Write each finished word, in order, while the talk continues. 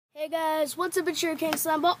Hey guys, what's up? It's your King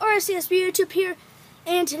Slamball, RCSB YouTube here,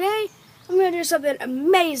 and today I'm going to do something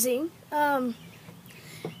amazing.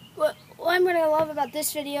 What I'm going to love about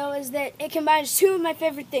this video is that it combines two of my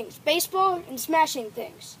favorite things, baseball and smashing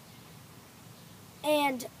things.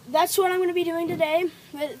 And that's what I'm going to be doing today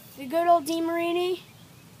with the good old DeMarini.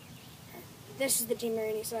 This is the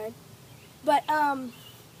DeMarini side. But I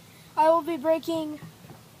will be breaking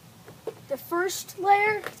the first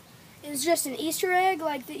layer. Is just an Easter egg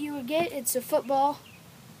like that you would get. It's a football.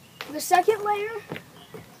 The second layer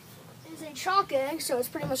is a chalk egg, so it's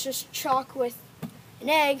pretty much just chalk with an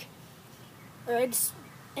egg. Or it's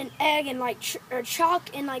an egg and like chalk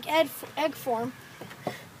in like egg form.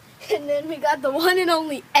 And then we got the one and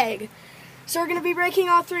only egg. So we're gonna be breaking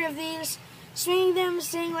all three of these, swinging them,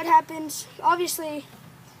 seeing what happens. Obviously,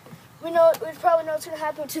 we probably know what's gonna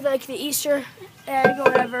happen to like the Easter egg or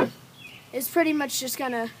whatever. It's pretty much just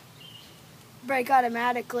gonna break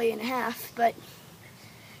automatically in half, but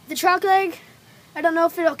the chalk egg, I don't know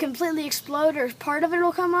if it'll completely explode or part of it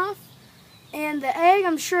will come off, and the egg,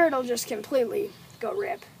 I'm sure it'll just completely go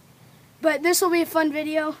rip. But this will be a fun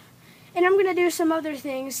video, and I'm going to do some other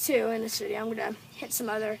things too in this video. I'm going to hit some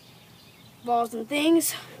other balls and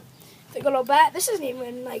things. The good old bat. This isn't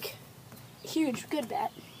even like a huge good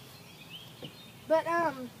bat, but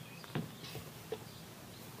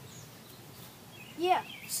yeah,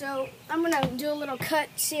 so I'm going to do a little cut,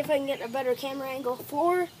 see if I can get a better camera angle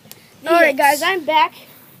for the Alright guys, I'm back,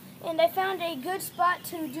 and I found a good spot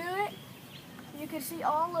to do it. You can see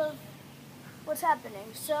all of what's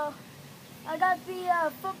happening. So, I got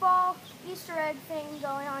the football Easter egg thing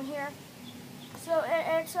going on here. So,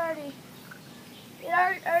 it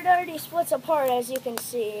already splits apart, as you can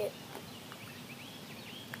see.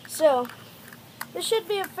 So, this should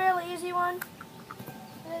be a fairly easy one.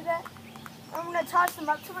 Look at that. I'm going to toss them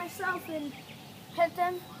up to myself and hit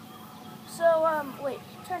them. So, wait,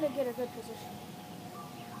 I'm trying to get a good position.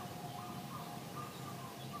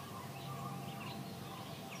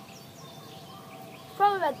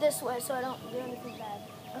 Probably about this way so I don't do anything bad.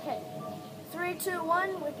 Okay, 3, 2,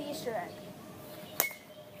 1 with the Easter egg.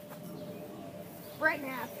 Right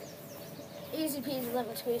now. Easy peasy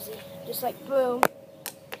lemon squeezy. Just like boom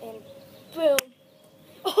and boom.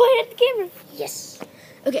 Oh, I hit the camera. Yes.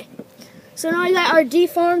 Okay. So now I got our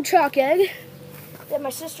deformed chalk egg that my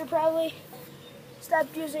sister probably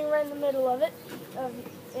stopped using right in the middle of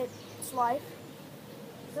its life.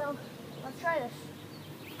 So let's try this.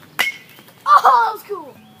 Oh, that was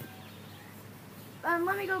cool.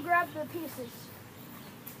 Let me go grab the pieces.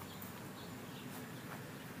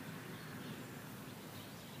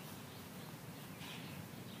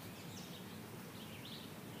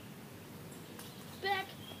 Back.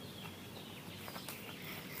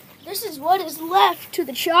 This is what is left to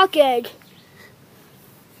the chalk egg.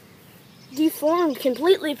 Deformed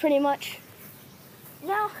completely, pretty much.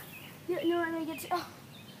 Now, you know what I get to? Oh,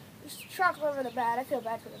 there's chalk all over the bat. I feel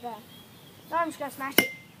bad for the bat. Now I'm just gonna smash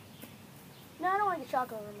it. No, I don't want to get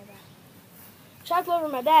chalk over my bat. Chalk over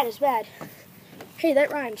my bat is bad. Hey,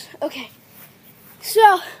 that rhymes. Okay.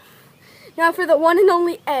 So, now for the one and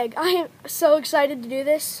only egg. I am so excited to do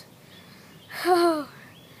this. Oh,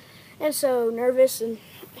 and so nervous and.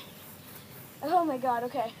 Oh my god,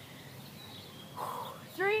 okay.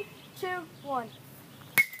 3, 2, 1.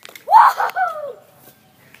 Whoa!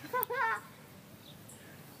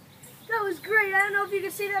 That was great. I don't know if you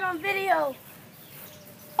can see that on video.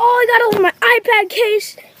 Oh, I got over my iPad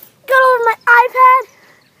case. Got over my iPad.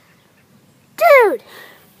 Dude,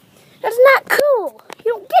 that's not cool.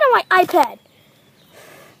 You don't get on my iPad.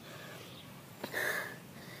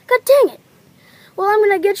 God dang it. Well, I'm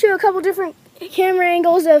going to get you a couple different camera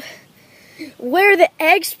angles of where the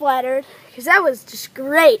egg splattered, because that was just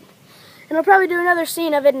great. And I'll probably do another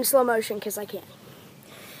scene of it in slow motion, because I can.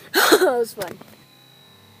 That was fun.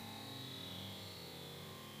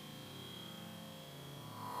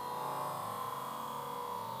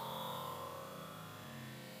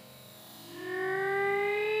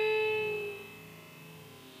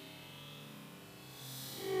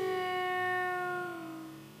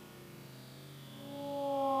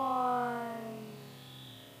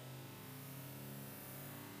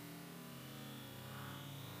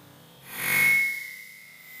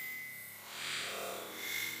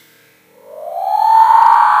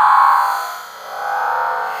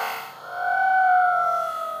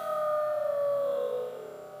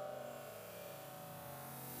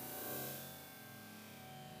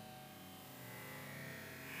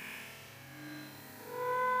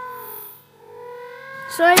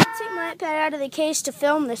 So I didn't take my iPad out of the case to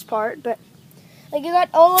film this part, but like it got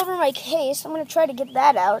all over my case. I'm going to try to get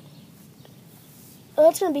that out. Oh,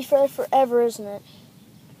 that's going to be forever, isn't it?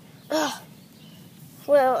 Ugh.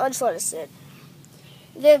 Well, I'll just let it sit.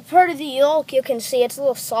 The part of the yolk, you can see it's a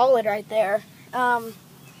little solid right there.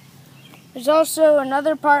 There's also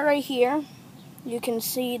another part right here. You can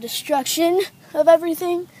see destruction of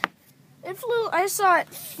everything. It flew. I saw it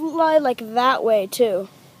fly like that way too.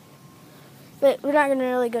 But we're not going to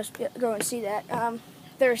really go and see that.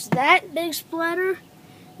 There's that big splatter.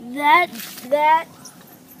 That.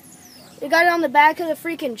 We got it on the back of the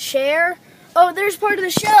freaking chair. Oh, there's part of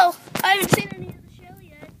the shell. I haven't seen any of the shell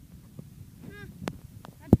yet.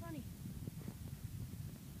 That's funny.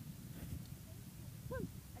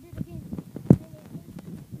 I did it again.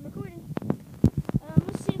 I'm recording.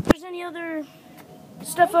 Let's see if there's any other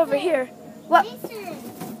stuff over here. What?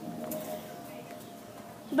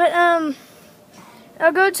 But,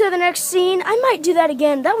 I'll go to the next scene. I might do that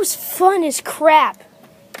again. That was fun as crap.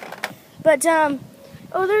 But,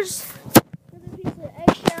 oh, there's another piece of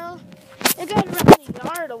eggshell. It got around the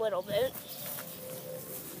yard a little bit.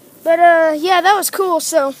 But, yeah, that was cool.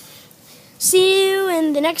 So, see you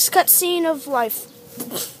in the next cutscene of life.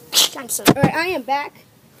 I'm so sorry. Alright, I am back.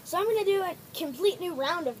 So I'm going to do a complete new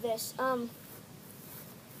round of this. I'm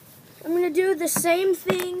going to do the same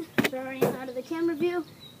thing. Sorry, I'm out of the camera view.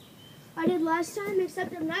 I did last time,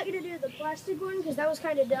 except I'm not going to do the plastic one because that was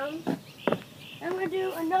kind of dumb. I'm going to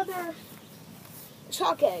do another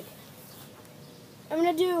chalk egg. I'm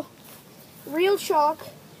going to do real chalk,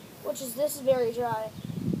 which is this very dry.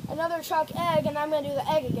 Another chalk egg, and I'm going to do the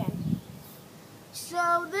egg again.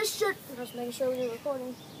 So this should... I'm just making sure we're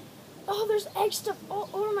recording. Oh, there's egg stuff all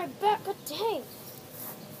over my back. God dang.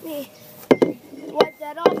 Let me wipe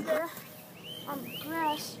that off there on the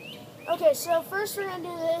grass. Okay, so first we're going to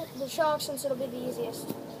do the chalk since it'll be the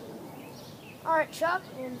easiest. Alright, chalk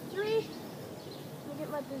in 3. Let me get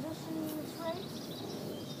my position right.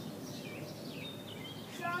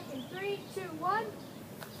 Chalk in 3, 2, 1.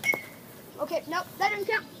 Okay, nope, that didn't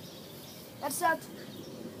count. That sucked.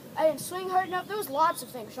 I didn't swing hard enough. There was lots of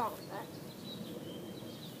things wrong with that.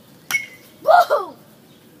 Whoa!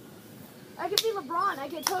 I could be LeBron. I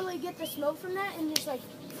could totally get the smoke from that and just like...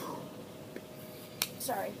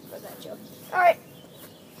 Sorry for that joke. Alright,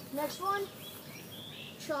 next one.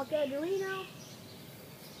 Chalk Eggerino.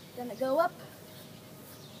 Gonna go up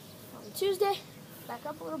on Tuesday. Back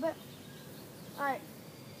up a little bit. Alright,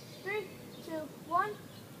 3, 2, 1.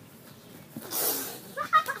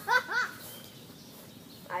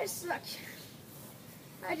 I suck.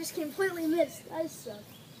 I just completely missed. I suck.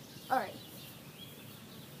 Alright.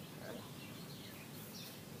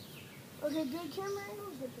 Okay, good camera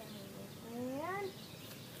angle, good camera angle. And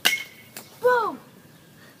boom!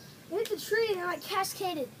 It hit the tree and it like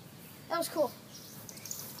cascaded. That was cool.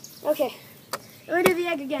 Okay, I'm gonna do the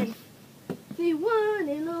egg again. The one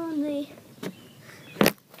and only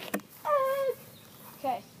egg.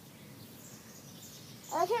 Okay.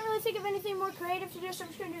 I can't really think of anything more creative to do, so I'm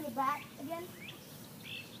just gonna do the bat again.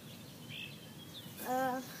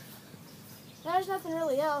 There's nothing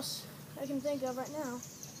really else I can think of right now.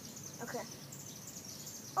 Okay.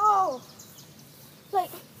 Oh! Like,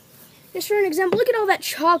 just for an example, look at all that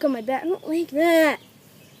chalk on my bat. I don't like that.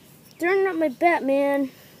 Throwing up my bat, man.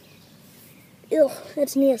 Ew,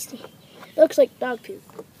 that's nasty. It looks like dog poop.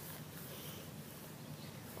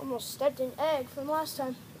 Almost stepped in egg from last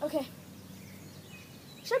time. Okay.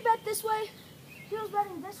 Should I bet this way? He was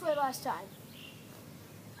betting this way last time.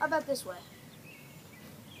 I'll bet this way.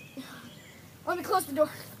 Let me close the door.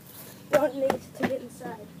 Don't need to get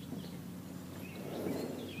inside.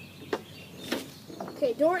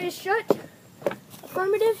 Okay, door is shut.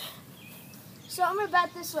 Affirmative. So I'm going to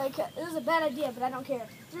bet this way. This is a bad idea, but I don't care.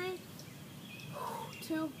 3,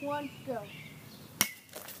 2, 1, go.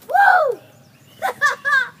 Woo!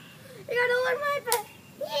 You gotta learn my bet.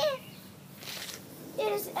 Yeah.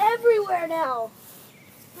 It is everywhere now.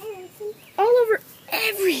 Hi, Nathan. All over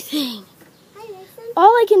everything. Hi, Nathan. All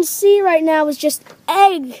I can see right now is just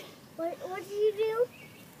egg. What did you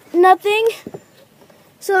do? Nothing.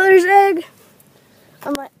 So there's egg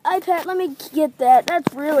on my iPad. Let me get that.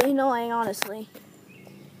 That's really annoying, honestly.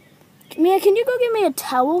 Mia, can you go get me a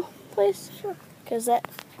towel, please? Sure. Because I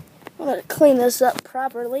want to clean this up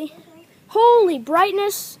properly. Okay. Holy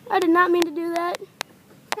brightness. I did not mean to do that.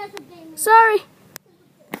 Sorry.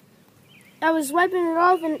 I was wiping it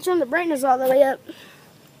off and it turned the brightness all the way up.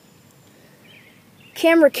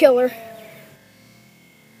 Camera killer.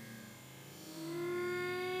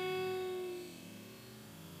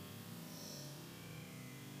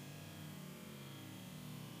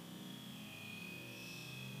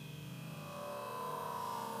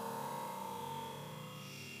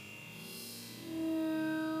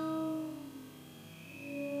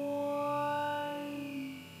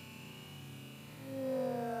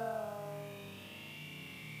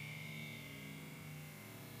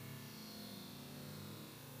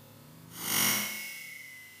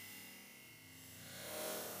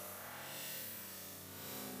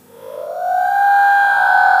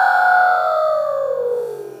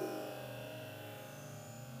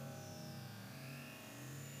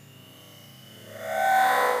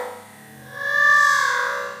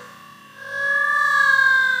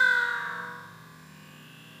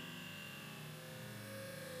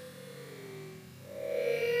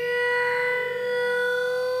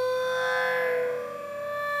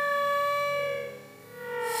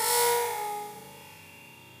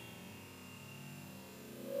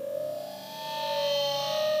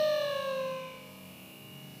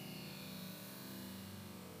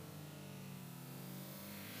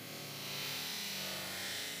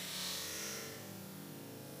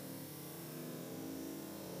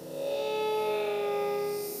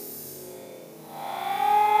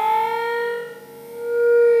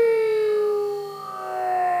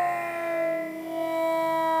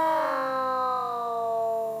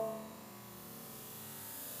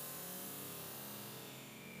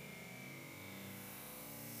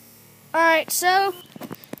 Alright, so,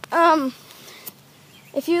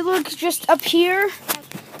 if you look just up here,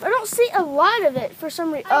 I don't see a lot of it for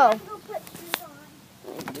some reason. Oh.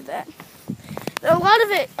 Let me do that. A lot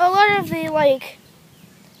of the, like,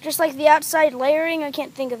 just like the outside layering, I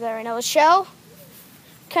can't think of that right now. The shell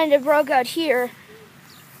kind of broke out here.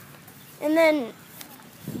 And then,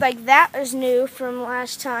 like, that is new from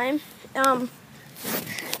last time.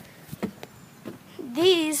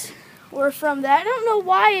 These were from that. I don't know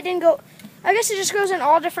why it didn't go. I guess it just goes in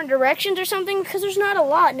all different directions or something, because there's not a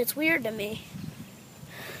lot, and it's weird to me.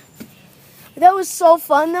 That was so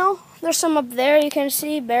fun, though. There's some up there you can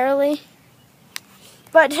see, barely.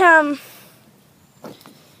 But, this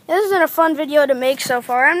has been a fun video to make so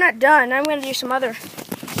far. I'm not done. I'm going to do some other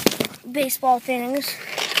baseball things.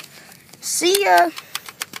 See ya.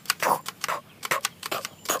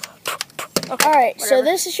 Okay, alright, so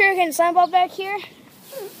this is Shuriken Slime Ball back here.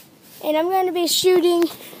 And I'm going to be shooting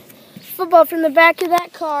football from the back of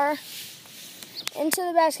that car into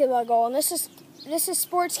the basketball goal. And this is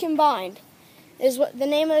sports combined, is what the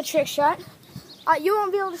name of the trick shot. You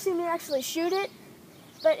won't be able to see me actually shoot it,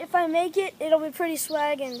 but if I make it, it'll be pretty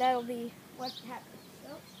swag, and that'll be what happens.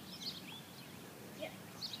 So, yeah.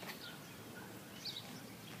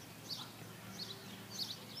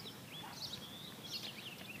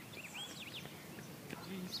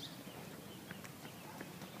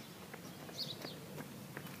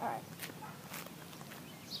 All right.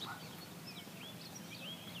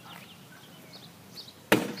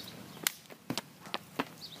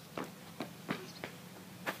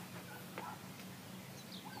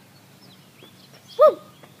 Woo!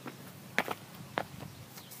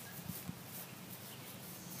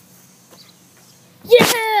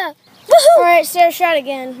 Yeah! Woohoo! All right, Sarah, shot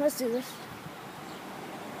again. Let's do this.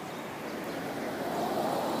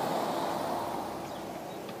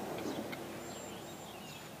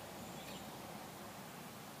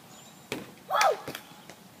 Woo!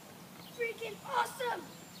 Freaking awesome!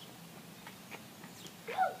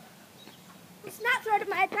 Woo! Let's not throw it at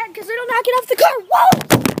my iPad because it'll knock it off the car. Whoa!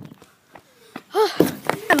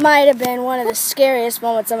 That might have been one of the scariest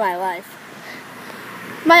moments of my life.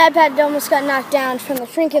 My iPad almost got knocked down from the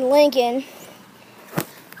freaking Lincoln.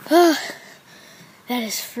 That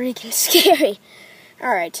is freaking scary.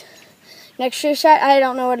 Alright. Next shoe shot, I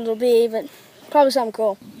don't know what it'll be, but probably something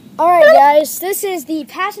cool. Alright guys, this is the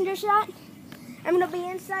passenger shot. I'm going to be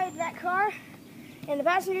inside that car in the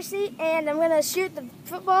passenger seat, and I'm going to shoot the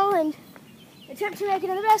football and attempt to make it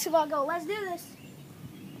in the basketball goal. Let's do this.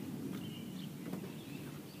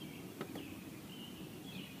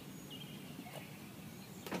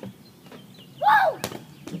 Woo!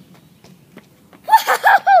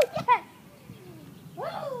 Yes!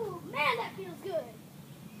 Woo! Man, that feels good.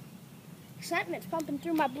 Excitement's pumping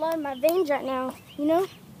through my blood and my veins right now, you know?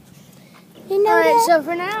 You know. Alright, so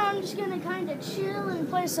for now, I'm just going to kind of chill and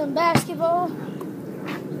play some basketball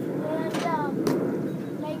and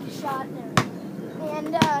make a shot there.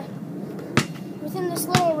 And within this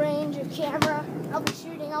little range of camera, I'll be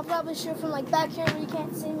shooting. I'll probably shoot from like back here where you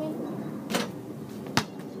can't see me.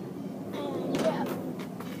 And yeah.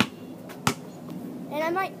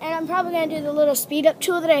 And I'm probably going to do the little speed up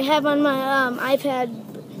tool that I have on my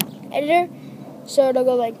iPad editor. So it'll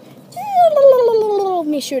go like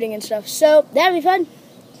me shooting and stuff. So that'll be fun.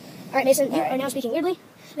 Alright, Mason, you are now speaking weirdly.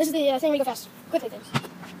 This is the thing where you go fast. Quickly things.